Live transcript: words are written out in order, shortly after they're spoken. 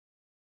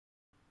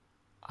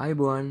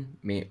අයිබෝන්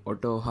මේ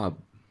auto hub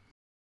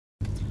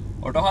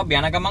auto hub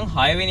යන ගමන්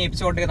 6 වෙනි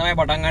එපිසෝඩ් එක තමයි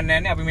පටන් ගන්න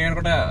යන්නේ. අපි මේ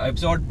වෙනකොට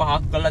එපිසෝඩ්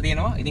 5ක් කරලා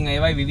තියෙනවා. ඉතින්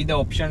ඒවයි විවිධ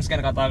ඔප්ෂන්ස්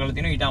ගැන කතා කරලා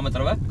තියෙනවා. ඊට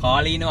අමතරව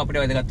කාලීනව අපිට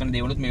වැදගත් වෙන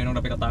දේවලුත් මේ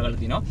වෙනකොට අපි කතා කරලා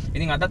තියෙනවා.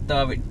 ඉතින් අදත්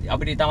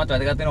අපිට ඊටමත්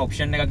වැදගත් වෙන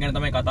ඔප්ෂන් එකක් ගැන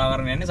තමයි කතා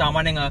කරන්න යන්නේ.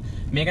 සාමාන්‍යයෙන්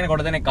මේ ගැන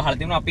කොට දෙනෙක් අහලා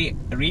තියෙනවා. අපි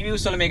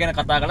රිවිව්ස් වල මේ ගැන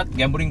කතා කළත්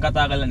ගැඹුරින්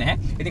කතා කරලා නැහැ.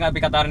 ඉතින්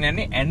අපි කතා කරන්න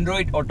යන්නේ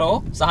Android Auto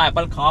සහ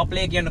Apple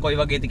Carplay කියන්නේ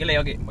කොයි වගේද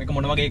කියලා. ඒක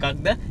මොන වගේ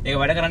එකක්ද? ඒක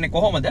වැඩ කරන්නේ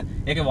කොහොමද?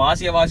 ඒකේ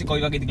වාසි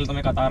කොයි වගේද කියලා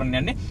තමයි කතා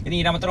කරන්න යන්නේ. ඉතින්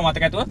ඊට අමතරව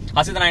මතක ඇතුව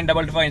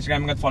hasidanine225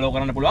 Instagram එකත් follow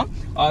කරන්න පුළුවන්.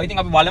 ඉතින්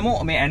අපි බලමු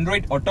මේ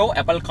Android Auto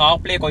Apple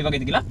CarPlay කොයි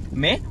වගේද කියලා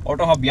මේ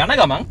Auto Hub යන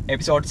ගමන්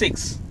episode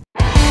 6.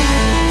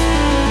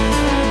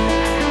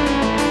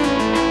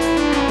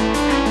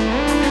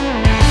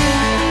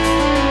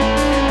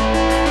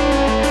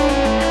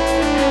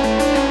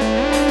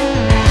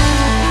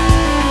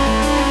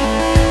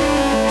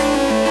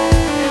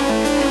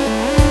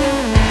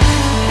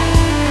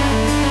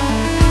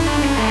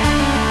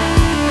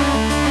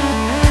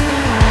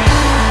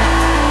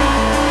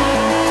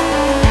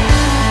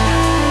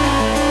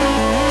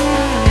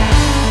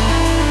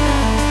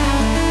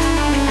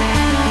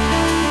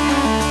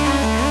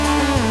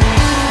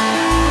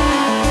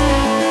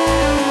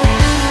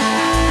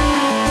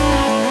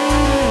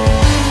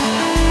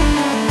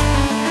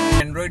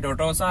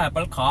 Auto සහ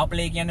Apple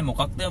CarPlay කියන්නේ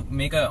මොකක්ද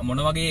මේක මොන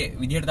වගේ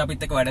විදිහට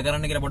අපිත් එක්ක වැඩ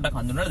කරන්න කියලා පොඩ්ඩක්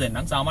හඳුන්වලා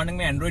දෙන්නම්. සාමාන්‍යයෙන්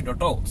මේ Android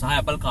Auto සහ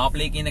Apple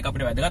CarPlay කියන එක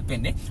අපිට වැදගත්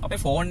වෙන්නේ අපේ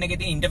ෆෝන් එකේ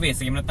තියෙන ඉන්ටර්ෆේස්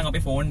එක. එහෙම නැත්නම්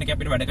අපේ ෆෝන් එකේ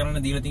අපිට වැඩ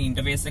කරන්න දීලා තියෙන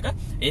ඉන්ටර්ෆේස් එක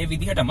ඒ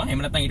විදිහටම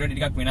එහෙම නැත්නම් ඊට වඩා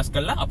ටිකක් වෙනස්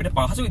කරලා අපිට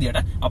පහසු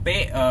විදිහට අපේ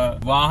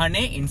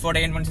වාහනේ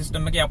ඉන්ෆෝටේන්මන්ට්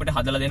සිස්ටම් එකේ අපිට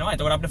හදලා දෙනවා.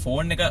 එතකොට අපිට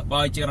ෆෝන් එක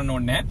පාවිච්චි කරන්න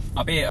ඕනේ නැහැ.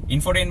 අපේ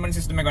ඉන්ෆෝටේන්මන්ට්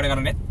සිස්ටම් එක වැඩ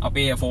කරන්නේ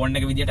අපේ ෆෝන්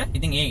එක විදිහට.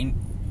 ඉතින් ඒ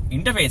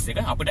ඉන්ටර්ෆේස් එක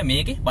අපිට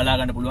මේකේ බලා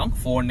ගන්න පුළුවන්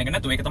ෆෝන් එක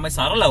නැතුව ඒක තමයි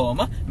සරලවම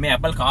මේ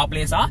Apple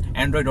CarPlay සහ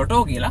Android Auto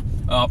කියලා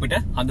අපිට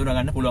හඳුනා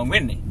ගන්න පුළුවන්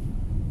වෙන්නේ.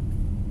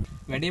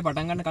 වැඩේ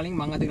පටන් ගන්න කලින්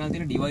මම අද ගන්න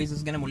තියෙන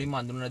devices ගැන මුලින්ම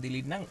හඳුන්වලා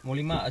දීලා ඉන්නම්.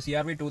 මුලින්ම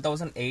CRV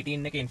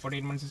 2018 එකේ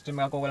infotainment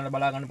system එකක් ඕගලන්ට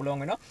බලා ගන්න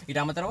පුළුවන් වෙනවා.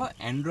 ඊට අමතරව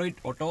Android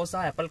Auto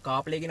සහ Apple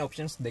CarPlay කියන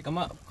options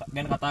දෙකම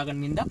ගැන කතා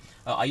කරන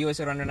ඉඳලා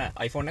iOS එක රන් වෙන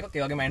iPhone එකක්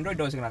ඒ වගේම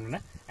Android OS එක රන්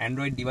වෙන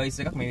Android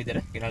device එකක් මේ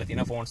විදිහට ගෙනල්ලා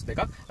තියෙන phones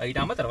දෙකක්.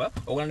 ඊට අමතරව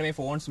ඕගලන්ට මේ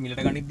phones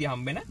මිලට ගනිද්දී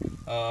හම්බෙන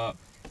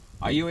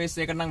iOS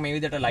එකට නම් මේ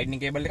විදිහට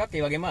lightning cable එකක්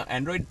ඒ වගේම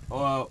Android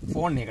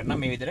phone එකකට නම්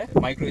මේ විදිහට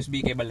micro USB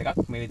cable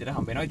එකක් මේ විදිහට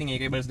හම්බ වෙනවා. ඉතින් මේ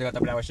cables දෙකත්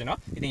අපිට අවශ්‍ය වෙනවා.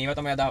 ඉතින් ඒවා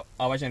තමයි අද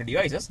අවශ්‍ය වෙන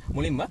devices.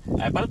 මුලින්ම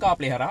Apple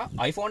CarPlay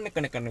හරහා iPhone එක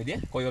connect කරන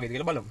විදිය කොයි වගේද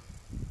කියලා බලමු.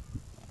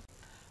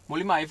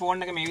 මුලින්ම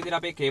iPhone එක මේ විදිහට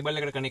අපේ cable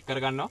එකට connect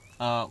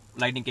කරගන්නවා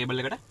lightning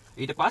cable එකට.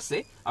 ඊට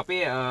පස්සේ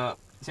අපේ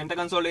center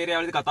console area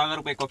වලදී කතා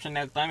කරපු එක option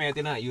එකක් තමයි මේ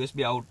තියෙන USB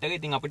out එක.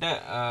 ඉතින් අපිට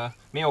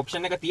මේ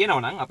option එක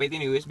තියෙනවා නම් අපේ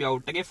තියෙන USB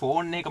out එකේ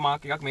phone එක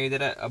mark එකක් මේ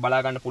විදිහට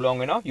බලා ගන්න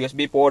පුළුවන් වෙනවා.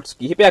 USB ports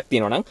කිහිපයක්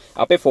තියෙනවා නම්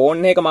අපේ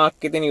phone එක mark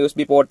එකේ තියෙන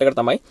USB port එකට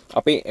තමයි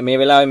අපි මේ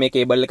වෙලාවේ මේ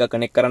cable එක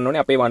connect කරන්න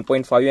ඕනේ. අපේ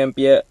 1.5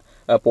 ampere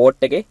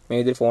port එකේ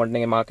මේ විදිහට phone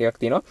එකේ mark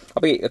එකක් තියෙනවා.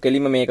 අපි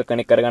කෙලින්ම මේක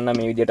connect කරගන්නවා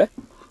මේ විදිහට.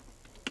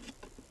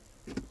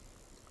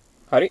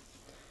 හරි.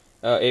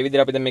 ඒ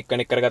විදිහට අපි දැන් මේක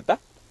connect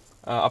කරගත්තා.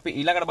 අපි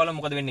ඊළඟට බලමු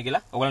මොකද වෙන්නේ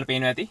කියලා. ඔයගලන්ට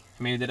පේනවා ඇති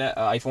මේ විදිහට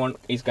iPhone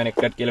is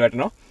connected කියලා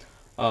වැටෙනවා.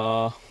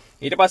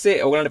 ඊට පස්සේ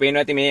ඔයගලන්ට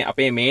පේනවා ඇති මේ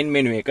අපේ main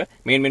menu එකේ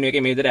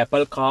මේ විදිහට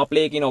Apple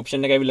CarPlay කියන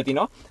option එක ඇවිල්ලා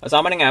තිනවා.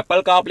 සාමාන්‍යයෙන්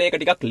Apple CarPlay එක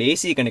ටිකක්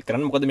lazy connect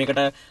කරන්න. මොකද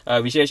මේකට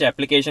විශේෂ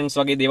applications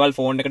වගේ දේවල්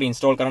phone එකට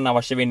install කරන්න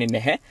අවශ්‍ය වෙන්නේ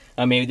නැහැ.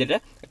 මේ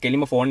විදිහට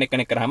කෙලින්ම phone එක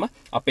connect කරාම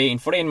අපේ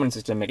infotainment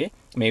system එකේ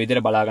මේ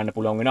විදිහට බලා ගන්න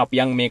පුළුවන් වෙනවා.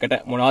 අපි යන් මේකට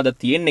මොනවද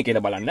තියෙන්නේ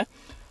කියලා බලන්න.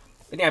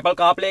 ඉතින් Apple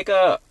CarPlay එක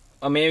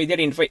මේ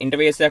විදිහට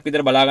ඉන්ටර්ෆේස් එකක්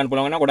විතර බලා ගන්න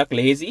පුළුවන් වෙනවා. ගොඩක්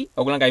ලේසි.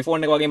 ඔයගොල්ලන්ගේ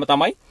iPhone එක වගේම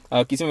තමයි.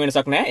 කිසිම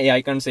වෙනසක් නැහැ. ඒ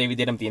icons ඒ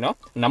විදිහටම තියෙනවා.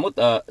 නමුත්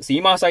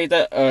සීමා සහිත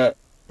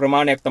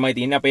ප්‍රමාණයක් තමයි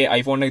තියෙන්නේ. අපේ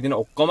iPhone එකේ තියෙන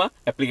ඔක්කොම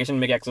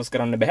application මේක access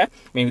කරන්න බෑ.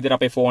 මේ විදිහට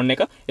අපේ phone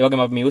එක, ඒ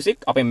වගේම අපේ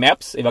music, අපේ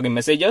maps, ඒ වගේම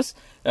messages,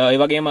 ඒ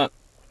වගේම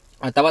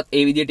තවත්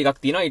ඒ විදිහ ටිකක්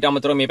තියෙනවා. ඊට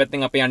අමතරව මේ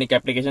පැත්තෙන් අපේ අනික්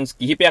applications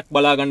කිහිපයක්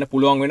බලා ගන්න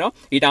පුළුවන් වෙනවා.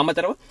 ඊට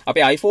අමතරව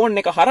අපේ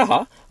iPhone එක හරහා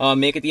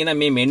මේකේ තියෙන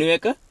මේ menu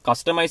එක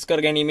customize කර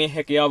ගැනීමේ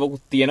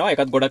හැකියාවකුත් තියෙනවා.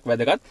 ඒකත් ගොඩක්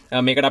වැදගත්.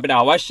 මේකට අපිට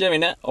අවශ්‍ය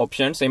වෙන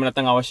options එහෙම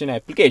නැත්නම් අවශ්‍ය වෙන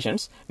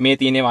applications මේ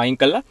තියෙනවා අයින්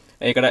කළා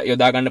ඒකට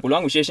යොදා ගන්න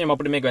පුළුවන්. විශේෂයෙන්ම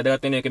අපිට මේක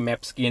වැදගත් වෙන එකේ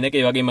maps කියන එක,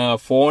 ඒ වගේම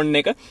phone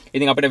එක.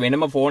 ඉතින් අපිට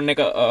වෙනම phone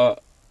එක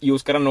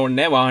use කරන්න ඕනේ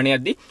නැහැ වාහනේ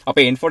යද්දි.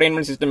 අපේ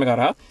infotainment system එක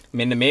කරා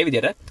මෙන්න මේ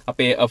විදිහට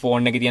අපේ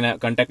phone එකේ තියෙන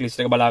contact list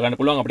එක බලා ගන්න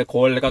පුළුවන්. අපිට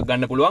call එකක්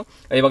ගන්න පුළුවන්.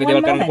 ඒ වගේ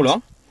දේවල් කරන්න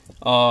පුළුවන්.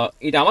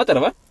 ඊට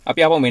අමතරව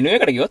අපි ආපහු menu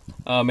එකට ගියොත්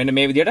මෙන්න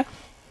මේ විදිහට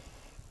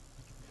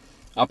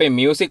අපේ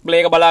music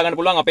play එක බලා ගන්න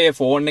පුළුවන්. අපේ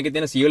phone එකේ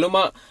තියෙන සියලුම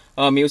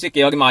music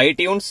ඒ වගේම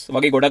iTunes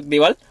වගේ ගොඩක්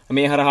දේවල්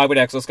මේ හරහා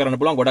අපිට access කරන්න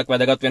පුළුවන්. ගොඩක්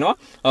වැදගත් වෙනවා.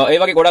 ඒ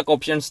වගේ ගොඩක්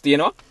options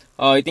තියෙනවා.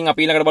 ඉතින්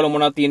අපි ඊළඟට බලමු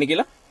මොනවද තියෙන්නේ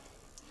කියලා.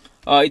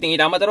 ඉතින්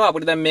ඊට අමතරව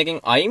අපිට දැන් මේකෙන්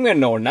අයින්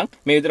වෙන්න ඕන නම්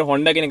මේ විදිහට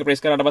Honda කියන එක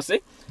press කරාට පස්සේ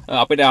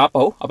අපිට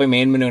ආපහු අපේ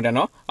main menu එකට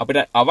යනවා. අපිට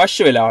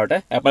අවශ්‍ය වෙලාවට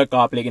Apple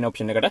CarPlay කියන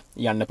option එකට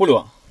යන්න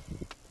පුළුවන්.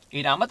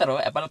 ඊට අමතරව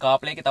Apple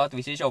CarPlay එකේ තවත්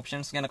විශේෂ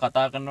options ගැන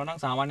කතා කරනවා නම්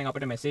සාමාන්‍යයෙන්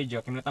අපිට message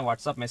එකක් එහෙම නැත්නම්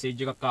WhatsApp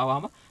message එකක්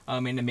ආවම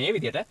මෙන්න මේ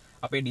විදිහට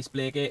අපේ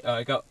display එකේ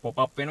එක pop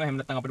up වෙනවා. එහෙම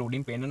නැත්නම් අපිට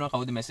උඩින් පෙන්නනවා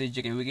කවුද message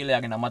එක එව්වේ කියලා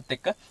එයාගේ නමත්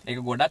එක්ක. ඒක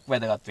ගොඩක්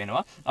වැදගත්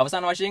වෙනවා.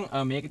 අවසාන වශයෙන්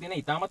මේකේ තියෙන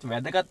ඉතාමත්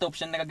වැදගත්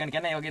option එකක් ගැන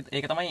කියන්නේ ඒ වගේ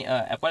ඒක තමයි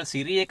Apple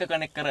Siri එක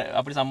connect කර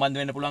අපිට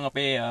සම්බන්ධ වෙන්න පුළුවන්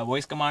අපේ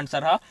voice command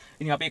සරහා.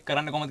 ඉතින් අපි ඒක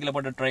කරන්න කොහොමද කියලා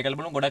පොඩ්ඩක් try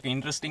කරලා බලමු. ගොඩක්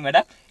interesting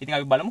වැඩක්. ඉතින්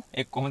අපි බලමු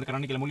ඒක කොහොමද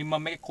කරන්න කියලා. මුලින්ම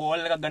මම මේකේ call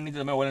එකක් ගන්න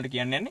ඉතින් තමයි ඔයාලට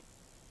කියන්න යන්නේ.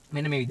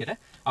 මෙන්න මේ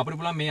විදිහට අපිට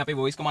පුළුවන් මේ අපේ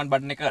voice command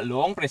button එක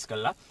long press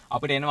කරලා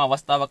අපිට එනවා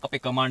අවස්ථාවක්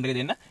අපේ command එක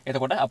දෙන්න.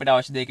 එතකොට අපිට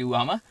අවශ්‍ය දේ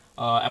කිව්වහම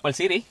Apple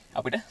Siri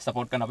අපිට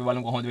support කරන අපි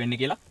බලමු කොහොමද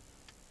වෙන්නේ කියලා.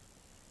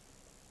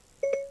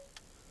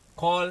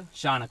 Call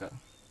Shanaka.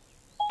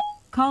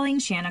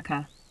 Calling Shanaka.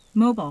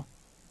 Mobile.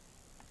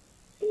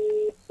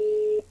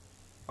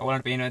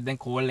 ඔයාලට පේනවා දැන්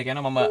call එක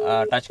යනවා.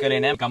 මම touch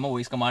කරේ නැහැ. කම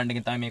voice command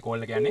එකෙන් තමයි මේ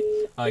call එක යන්නේ.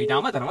 ඊට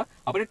අමතරව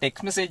අපිට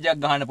text message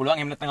එකක් ගහන්න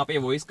පුළුවන්. එහෙම නැත්නම් අපේ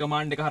voice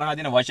command එක හරහා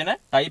දෙන වචන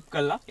type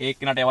කරලා ඒක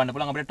කෙනාට යවන්න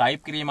පුළුවන්. අපිට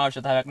type කිරීම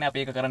අවශ්‍යතාවයක් නැහැ. අපි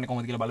ඒක කරන්නේ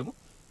කොහොමද කියලා බලමු.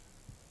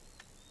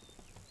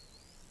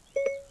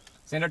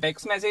 Send a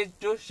text message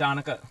to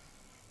Shanaka.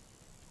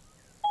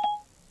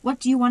 What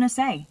do you want to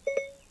say?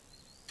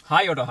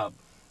 Hi Auto Hub.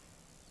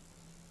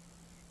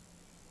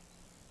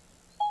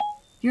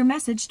 Your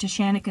message to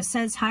Shanaka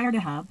says hi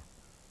to hub.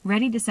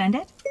 Ready to send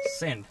it?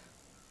 Send.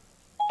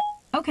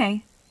 Okay,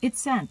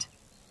 it's sent.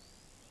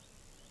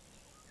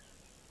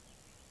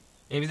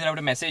 ඒ විදිහට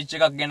අපිට message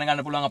එකක් ගෙන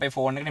ගන්න පුළුවන් අපේ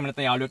phone එකට. එහෙම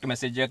නැත්නම් යාළුවෙක්ට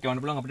message එකක්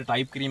යවන්න පුළුවන්. අපිට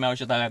type කිරීම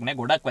අවශ්‍යතාවයක් නැහැ.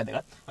 ගොඩක්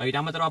වැදගත්.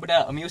 ඊට අමතරව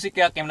අපිට music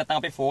එකක් එහෙම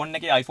නැත්නම් අපේ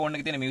phone එකේ iPhone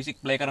එකේ තියෙන music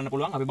play කරන්න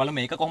පුළුවන්. අපි බලමු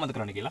මේක කොහොමද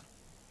කරන්න කියලා.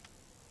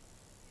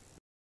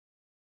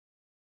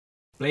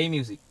 Play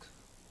music.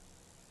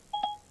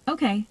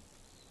 Okay.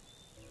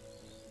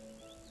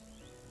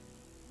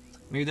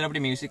 මේ විදිහට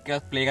අපිට music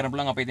එකක් play කරන්න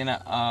පුළුවන්. අපේ තියෙන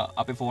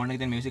අපේ phone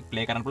එකේ තියෙන music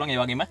play කරන්න පුළුවන්.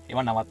 ඒ වගේම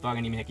ඒවා නවත්වා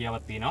ගැනීම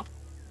හැකියාවක් තියෙනවා.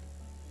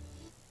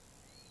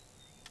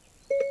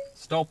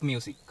 Stop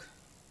music.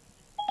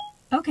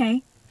 Okay,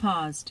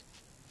 paused.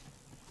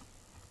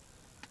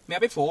 මේ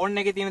අපේ ෆෝන්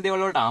එකේ තියෙන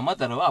දේවල් වලට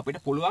අමතරව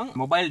අපිට පුළුවන්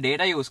මොබයිල්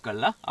data use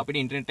කරලා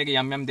අපිට ඉන්ටර්නෙට් එකේ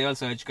යම් දේවල්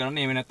search කරන්න.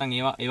 එහෙම නැත්නම්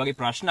ඒ වගේ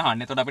ප්‍රශ්න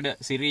අහන්න. එතකොට අපිට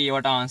Siri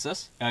ඒවට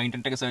answers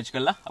ඉන්ටර්නෙට් එකේ search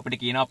කරලා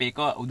අපිට කියනවා අපි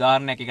ඒක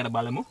උදාහරණයක් එකකට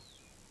බලමු.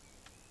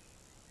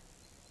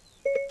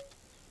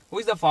 Who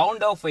is the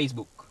founder of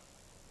Facebook?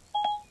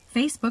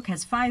 Facebook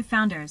has 5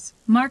 founders: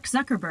 Mark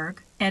Zuckerberg,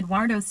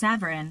 Eduardo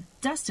Saverin,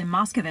 Dustin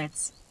Moskovitz,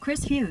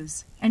 Chris Hughes,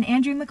 and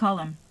Andrew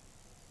McCollum.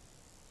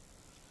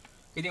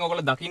 ඉතින්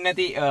ඔයගොල්ලෝ දකින්න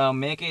ඇති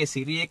මේකේ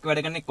Siri එක වැඩ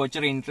කරන්නේ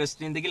කොච්චර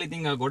ඉන්ටරෙස්ටින්ද කියලා.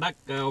 ඉතින්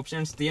ගොඩක්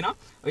ඔප්ෂන්ස් තියෙනවා.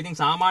 ඉතින්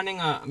සාමාන්‍යයෙන්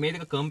මේ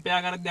දෙක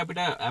කම්පෙයාර් කරද්දී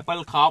අපිට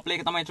Apple CarPlay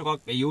එක තමයි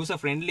ටිකක් user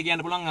friendly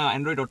කියන්න පුළුවන්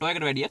Android Auto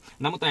එකට වැඩිය.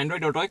 නමුත්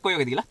Android Auto එක කොයි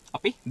වගේද කියලා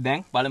අපි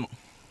දැන් බලමු.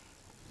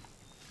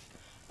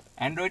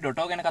 Android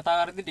Auto ගැන කතා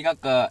කරද්දී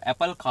ටිකක්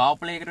Apple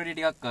CarPlay එකට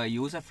වඩා ටිකක්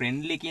user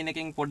friendly කියන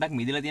එකෙන් පොඩ්ඩක්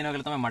මිදලා තියෙනවා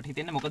කියලා තමයි මට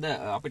හිතෙන්නේ. මොකද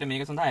අපිට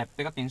මේක සඳහා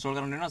app එකක් install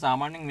කරන්න වෙනවා.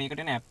 සාමාන්‍යයෙන්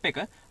මේකට එන app එක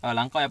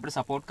ලංකාවේ අපිට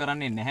support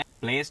කරන්නේ නැහැ.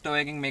 Play Store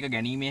එකකින් මේක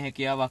ගැනීමේ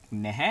හැකියාවක්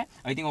නැහැ.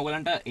 ඉතින්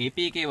ඔයගලන්ට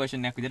APK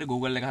version එකක් විදිහට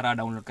Google එක හරහා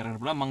download කරන්න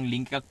පුළුවන්. මම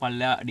link එකක්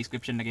පල්ලෙහා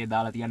description එකේ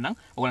දාලා තියන්නම්.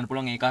 ඔයගලන්ට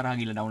පුළුවන් ඒක හරහා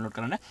ගිහලා download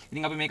කරන්න.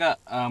 ඉතින් අපි මේක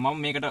මම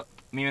මේකට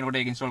මේ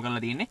වෙනකොට ඒක install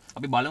කරලා තියෙන්නේ.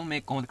 අපි බලමු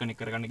මේක කොහොමද connect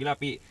කරගන්න කියලා.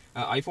 අපි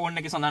iPhone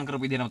එකේ සඳහන්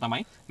කරපු විදිහටම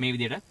තමයි මේ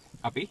විදිහට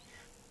අපි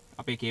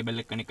අපේ කේබල්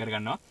එක කනෙක්ට්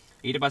කරගන්නවා.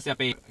 ඊට පස්සේ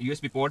අපේ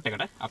USB port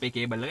එකට අපේ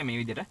කේබල් එක මේ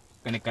විදිහට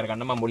කනෙක්ට්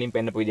කරගන්නවා. මම මුලින්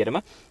පෙන්නපු විදිහටම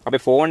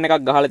අපේ ෆෝන්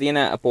එකක් ගහලා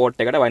තියෙන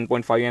port එකට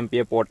 1.5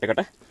 ampere port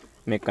එකට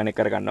මේක කනෙක්ට්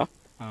කරගන්නවා.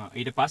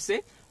 ඊට පස්සේ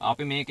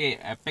අපි මේකේ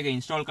app එක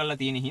install කරලා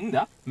තියෙන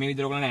හින්දා මේ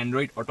විදිහට ඔයගොල්ලන්ට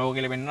Android Auto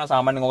කියලා වෙන්නවා.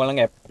 සාමාන්‍යයෙන්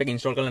ඔයගොල්ලන්ගේ app එක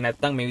install කරලා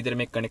නැත්නම් මේ විදිහට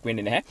මේක connect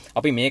වෙන්නේ නැහැ.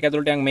 අපි මේක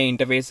ඇතුළට යන් මේ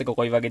interface එක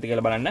කොයි වගේද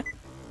කියලා බලන්න.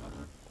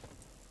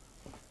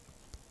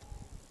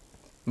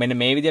 මෙන්න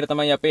මේ විදිහට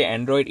තමයි අපේ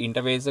Android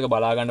interface එක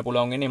බලා ගන්න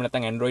පුළුවන් වෙන්නේ. එහෙම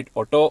නැත්නම් Android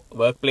Auto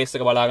workplace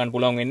එක බලා ගන්න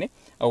පුළුවන් වෙන්නේ.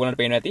 ඔයගොල්ලන්ට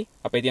පේනවා ඇති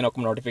අපේ තියෙන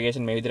ඔක්කොම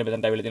notification මේ විදිහට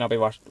මෙතනට අවිල්ලා තියෙනවා.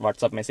 අපේ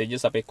WhatsApp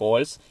messages, අපේ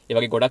calls, ඒ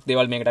වගේ ගොඩක්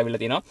දේවල් මේකට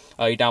අවිල්ලා තියෙනවා.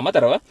 ඊට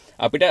අමතරව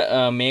අපිට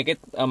මේකෙත්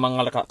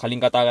මම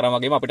කලින් කතා කරා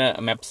වගේම අපිට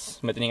maps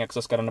මෙතනින්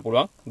access කරන්න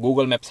පුළුවන්.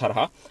 Google Maps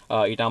හරහා.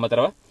 ඊට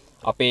අමතරව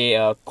අපේ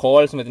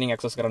calls මෙතනින්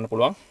access කරන්න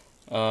පුළුවන්.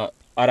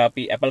 අර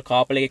අපි Apple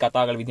CarPlay එකේ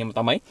කතා කරන විදිහම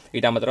තමයි.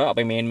 ඊට අමතරව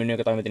අපේ main menu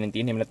එක තමයි මෙතනින්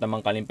තියෙන්නේ. එහෙම නැත්නම්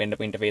මම කලින්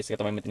පෙන්නපු interface එක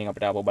තමයි මෙතනින්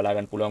අපිට ආපහු බලා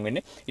ගන්න පුළුවන්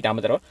වෙන්නේ. ඊට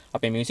අමතරව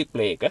අපේ music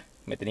play එක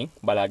මෙතනින්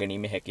බලා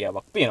ගැනීමේ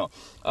හැකියාවක් තියෙනවා.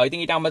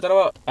 ඉතින් ඊට අමතරව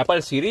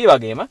Apple Siri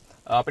වගේම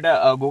අපිට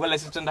Google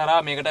Assistant හරහා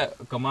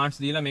මේකට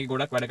commands දීලා මේක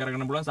ගොඩක් වැඩ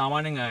කරගන්න පුළුවන්.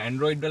 සාමාන්‍යයෙන්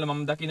Android වල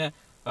මම දකින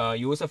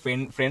user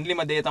friendly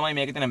ම දේ තමයි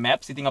මේකේ තියෙන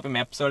maps. ඉතින් අපි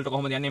maps වලට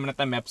කොහොමද යන්නේ? එහෙම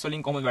නැත්නම් maps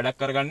වලින් කොහොමද වැඩක්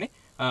කරගන්නේ?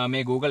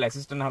 මේ Google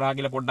Assistant හරහා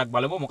කියලා පොඩ්ඩක්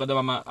බලමු. මොකද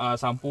මම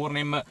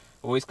සම්පූර්ණයෙන්ම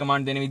voice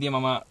command දෙන විදිය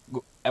මම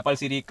Apple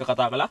Siri එක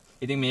කතා කළා.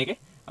 ඉතින් මේකේ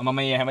මම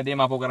මේ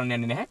හැමදේම අපෝ කරන්න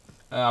යන්නේ නැහැ.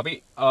 අපි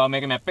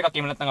මේකේ map එකක්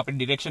එහෙම නැත්නම්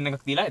අපිට direction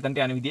එකක් දීලා එතනට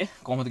යන විදිය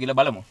කොහොමද කියලා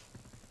බලමු.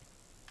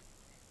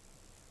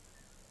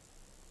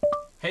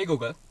 Hey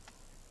Google.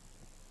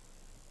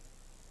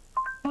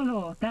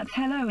 Hello, that's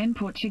hello in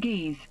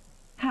Portuguese.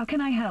 How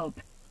can I help?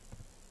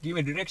 Give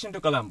me direction to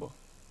Colombo.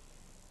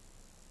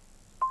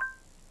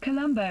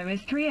 Colombo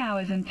is 3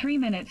 hours and 3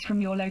 minutes from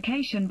your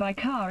location by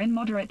car in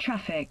moderate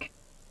traffic.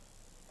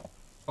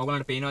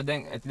 ඔයගොල්ලන්ට පේනවා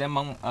දැන් ඇති දැන්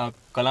මම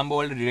කොළඹ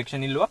වල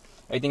ඩිරෙක්ෂන් ඉල්ලුවා.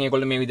 ඉතින්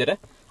ඒගොල්ලෝ මේ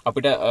විදිහට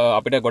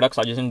අපිට ගොඩක්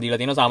සජෙෂන් දීලා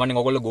තියෙනවා. සාමාන්‍යයෙන්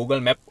ඔයගොල්ලෝ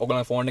Google Map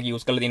ඔයගොල්ලෝ ෆෝන් එක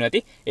යූස් කරලා තියෙනවා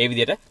ඇති. ඒ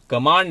විදිහට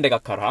කමාන්ඩ්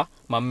එකක් කරා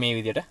මම මේ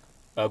විදිහට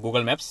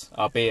Google Maps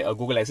අපේ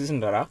Google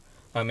Assistant කරා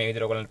මේ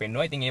විදිහට ඔයගොල්ලන්ට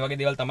පෙන්වනවා. ඉතින් ඒ වගේ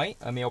දේවල් තමයි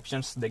මේ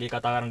ඔප්ෂන්ස් දෙකේ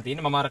කතා කරන්න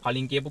තියෙන්නේ. මම අර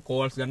කලින් කියපු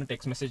calls ගන්න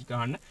text message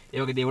ගන්න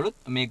ඒ වගේ දේවලුත්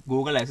මේ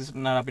Google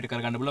Assistant නාර අපිට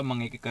කරගන්න පුළුවන්.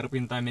 මම ඒක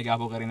කරපින් තමයි මේක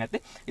ආපහු කරේ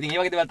නැත්තේ. ඉතින්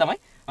ඒ වගේ දේවල් තමයි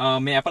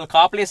මේ Apple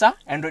Carplay සහ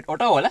Android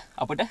Auto වල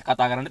අපිට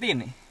කතා කරන්න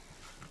තියෙන්නේ.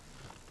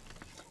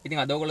 ඉතින්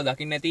අද ඔයගොල්ලෝ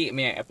දකින්න ඇති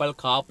මේ Apple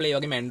Carplay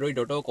වගේම Android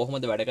Auto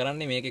කොහොමද වැඩ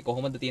කරන්නේ, මේකේ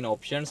කොහොමද තියෙන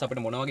options,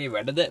 අපිට මොන වගේ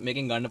වැඩද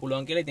මේකෙන් ගන්න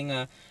පුළුවන් කියලා. ඉතින්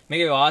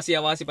මේකේ වාසි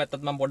අවාසි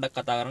පැත්තත් මම පොඩ්ඩක්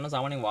කතා කරනවා.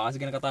 සාමාන්‍යයෙන් වාසි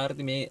ගැන කතා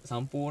කරද්දී මේ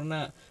සම්පූර්ණ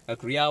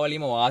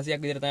ක්‍රියාවලියම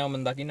වාසියක් විදිහට තමයි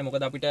මම දකින්නේ.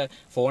 මොකද අපිට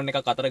ෆෝන්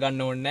එකක් අතර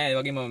ගන්න ඕනේ නැහැ.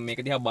 ඒ වගේම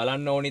මේක දිහා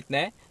බලන්න ඕනෙත්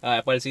නැහැ.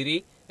 Apple Siri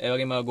ඒ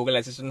වගේම Google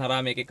Assistant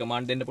හරහා මේකේ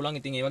command දෙන්න පුළුවන්.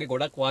 ඉතින් ඒ වගේ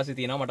ගොඩක් වාසි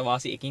තියෙනවා. මට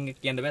වාසි එකින්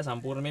එක කියන්න බෑ.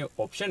 සම්පූර්ණ මේ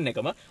option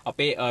එකම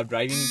අපේ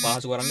driving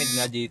පහසු කරන්නේ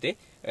දිනදා ජීවිතේ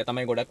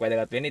තමයි ගොඩක්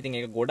වැදගත් වෙන්නේ. ඉතින්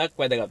ඒක ගොඩක්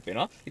වැදගත්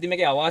වෙනවා. ඉතින්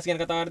මේකේ අවාසි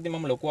ගැන කතා කරද්දී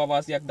මම ලොකු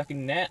අවාසියක්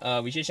දකින්නේ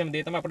නැහැ. විශේෂම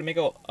දේ තමයි අපිට මේක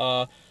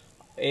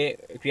ඒ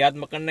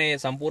ක්‍රියාත්මක කරන ඒ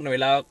සම්පූර්ණ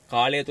වෙලා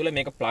කාලය තුල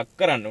මේක ප්ලග්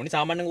කරන්න ඕනි.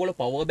 සාමාන්‍යයෙන් ඔයගොල්ලෝ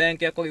පවර්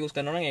බෑන්ක් එකක් වගේ යූස්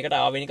කරනවා නම් ඒකට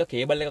ආවෙනික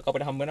කේබල් එකක්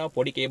අපිට හම්බ වෙනවා,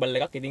 පොඩි කේබල්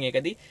එකක්. ඉතින්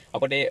ඒකදී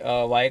අපිට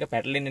වයර් එක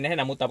පැටලෙන්නේ නැහැ.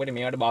 නමුත් අපිට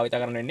මේවට භාවිත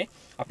කරන්න වෙන්නේ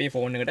අපේ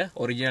ෆෝන් එකට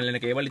ඔරිජිනල් වෙන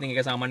කේබල්. ඉතින්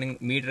ඒක සාමාන්‍යයෙන්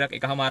මීටරයක්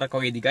එකමාරක්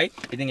වගේ දිගයි.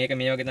 ඉතින් ඒක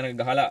මේ වගේ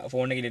තැනක ගහලා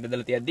ෆෝන් එකේ ඉඩ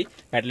දාලා තියද්දි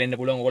පැටලෙන්න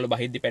පුළුවන්. ඔයගොල්ලෝ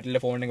බහිද්දි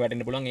පැටලලා ෆෝන් එක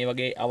වැටෙන්න පුළුවන්. ඒ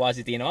වගේ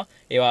අවාසි තියෙනවා.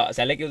 ඒවා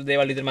සැලකිය යුතු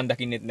දේවල් විදිහට මම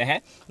දකින්නෙත් නැහැ.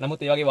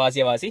 නමුත් ඒ වගේ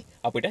වාසි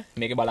අපිට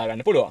මේක බලා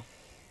ගන්න පුළුවන්.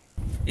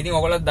 ඉතින්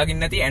ඔයගොල්ලෝ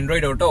දකින්න ඇති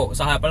Android Auto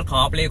සහ Apple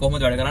Carplay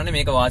කොහොමද වැඩ කරන්නේ,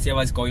 මේක වාසිය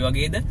කොයි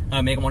වගේද,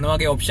 මේක මොන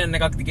වගේ ඔප්ෂන්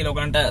එකක්ද කියලා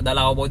ඔයගලන්ට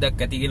දාලා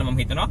අවබෝධයක් ඇති කියලා මම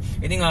හිතනවා.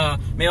 ඉතින්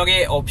මේ වගේ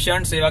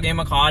ඔප්ෂන්ස් ඒ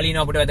වගේම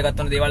කාලීනව අපිට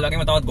වැදගත් වෙන දේවල්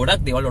වගේම තවත්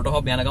ගොඩක් දේවල් Auto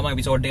Hub යන ගම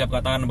එපිසෝඩ් එකක්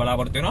කතා කරන්න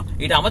බලාපොරොත්තු වෙනවා.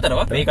 ඊට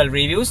අමතරව vehicle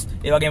reviews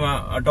ඒ වගේම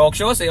talk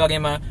shows ඒ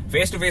වගේම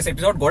face to face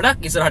episode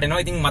ගොඩක් ඉස්සරහට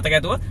එනවා. ඉතින් මතක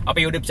ඇතුව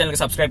අපේ YouTube channel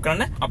එක subscribe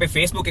කරන්න, අපේ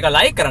Facebook එක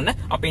like කරන්න,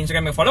 අපේ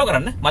Instagram එක follow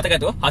කරන්න, මතක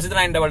ඇතුව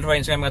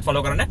hasidrain_Instagram එකත්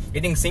follow කරන්න.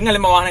 ඉතින්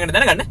සිංහලෙන්ම වාහන ගැන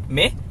දැනගන්න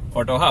මේ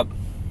Auto Hub